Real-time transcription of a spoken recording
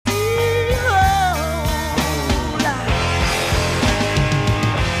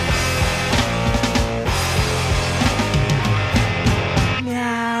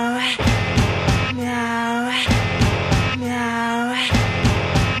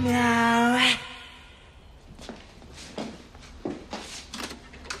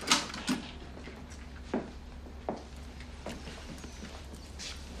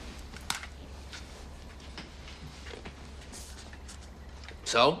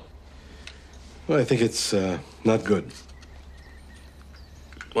So? Well, I think it's not good.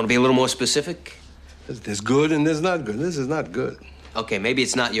 Want to be a little more specific? There's good and there's not good. This is not good. Okay, maybe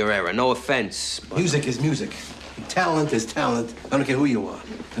it's not your era. No offense, but... Music is music. Talent is talent. I don't care who you are.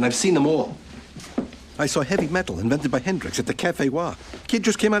 And I've seen them all. I saw heavy metal invented by Hendrix at the Cafe Wa. Kid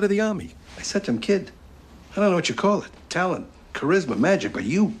just came out of the army. I said to him, kid, I don't know what you call it. Talent, charisma, magic, but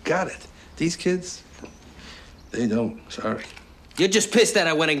you got it. These kids, they don't. Sorry. You're just pissed that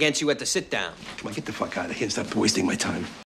I went against you at the sit-down. Come on, get the fuck out of here and stop wasting my time.